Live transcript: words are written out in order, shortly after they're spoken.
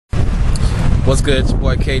What's good? It's your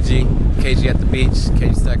boy KG. KG at the beach.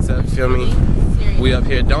 KG stacks up. Feel me? We up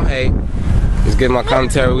here. Don't hate. Just getting my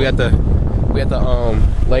commentary. We at the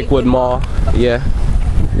Lakewood Mall. Yeah,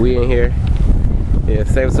 we in here. Yeah.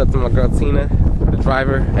 Say what's up to my girl Tina, the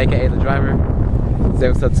driver, aka the driver. Say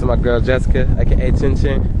what's up to my girl Jessica, aka Chin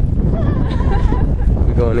Chin.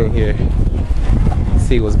 We going in here.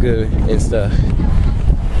 See what's good and stuff.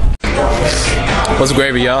 What's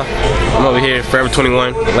gravy, y'all? I'm over here, Forever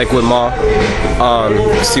 21, Lakewood Mall.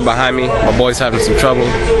 See behind me, my boy's having some trouble.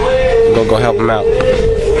 Go help him out.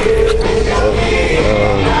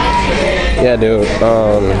 Yeah, dude.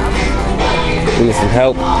 We need some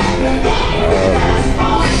help. I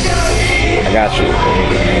got you.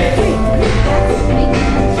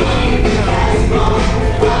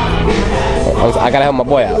 I gotta help my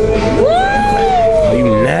boy out. Oh, you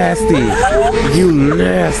nasty. You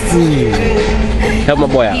nasty. Help my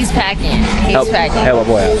boy out. He's packing. He's packing. Help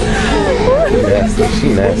my boy out. You nasty.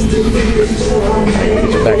 She nasty.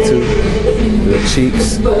 Get your back too. The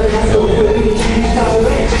cheeks.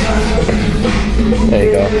 There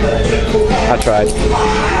you go. I tried.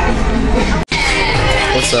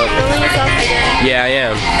 What's up? Yeah, I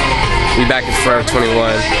am. We back at Forever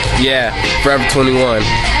 21. Yeah, Forever 21.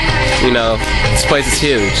 You know, this place is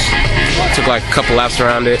huge. Took like a couple laps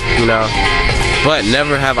around it, you know. But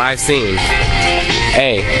never have I seen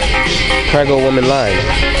a Prego woman line.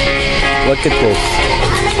 Look at this.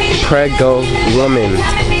 Prego woman.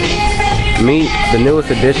 Meet the newest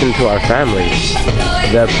addition to our family.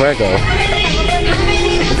 The Prego.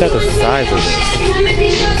 Look at the size of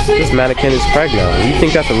this. This mannequin is pregnant. You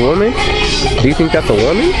think that's a woman? Do you think that's a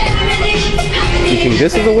woman? You think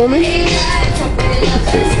this is a woman?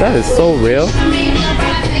 That is so real.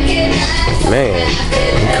 Man,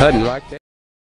 I'm cutting right there.